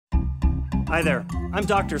Hi there, I'm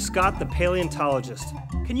Dr. Scott the Paleontologist.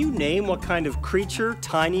 Can you name what kind of creature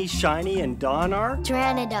Tiny, Shiny, and Dawn are?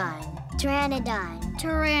 Pteranodon, Pteranodon,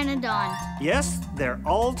 Pteranodon. Yes, they're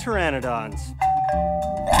all pteranodons.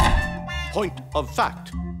 Point of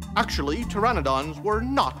fact. Actually, pteranodons were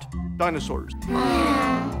not dinosaurs.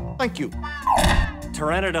 Thank you.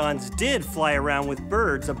 Pteranodons did fly around with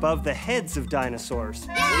birds above the heads of dinosaurs.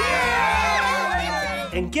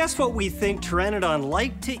 And guess what we think Pteranodon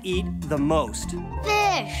liked to eat the most?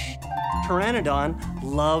 Fish. Pteranodon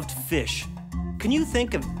loved fish. Can you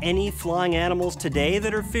think of any flying animals today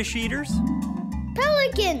that are fish eaters?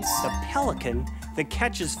 Pelicans. The pelican that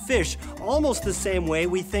catches fish almost the same way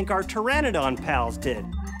we think our Pteranodon pals did,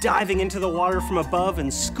 diving into the water from above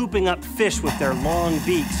and scooping up fish with their long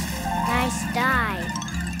beaks. Nice dive.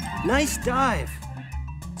 Nice dive.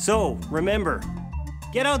 So, remember,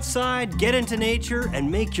 get outside, get into nature,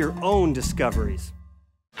 and make your own discoveries.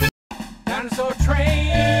 Dinosaur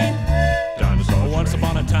Train! Dinosaur Once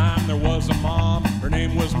upon a time, there was a mom. Her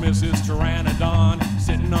name was Mrs. Pteranodon.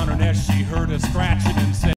 Sitting on her nest, she heard a scratching and said,